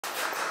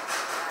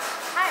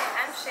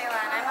Shaila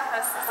and I'm a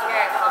hostess here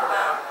at Campo.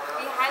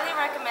 We highly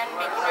recommend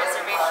making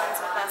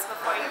reservations with us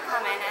before you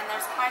come in, and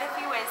there's quite a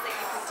few ways that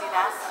you can do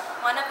that.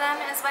 One of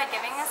them is by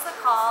giving us a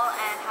call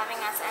and having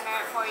us enter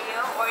it for you,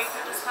 or you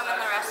can just come in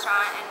the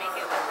restaurant and make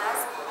it with us.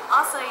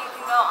 Also, you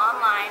can go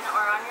online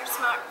or on your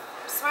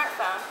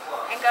smartphone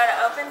and go to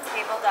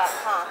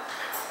opentable.com.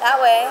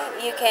 That way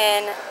you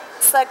can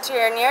select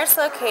your nearest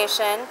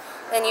location,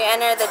 then you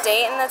enter the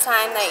date and the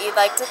time that you'd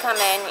like to come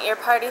in, your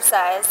party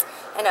size,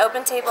 and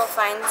OpenTable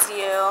finds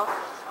you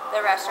the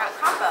restaurant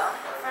Campo.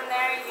 From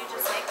there, you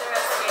just make the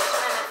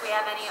reservation, and if we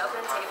have any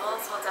open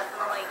tables, we'll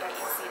definitely get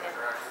you seated.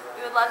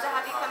 We would love to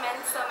have you come in,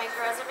 so make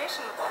a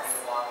reservation with us.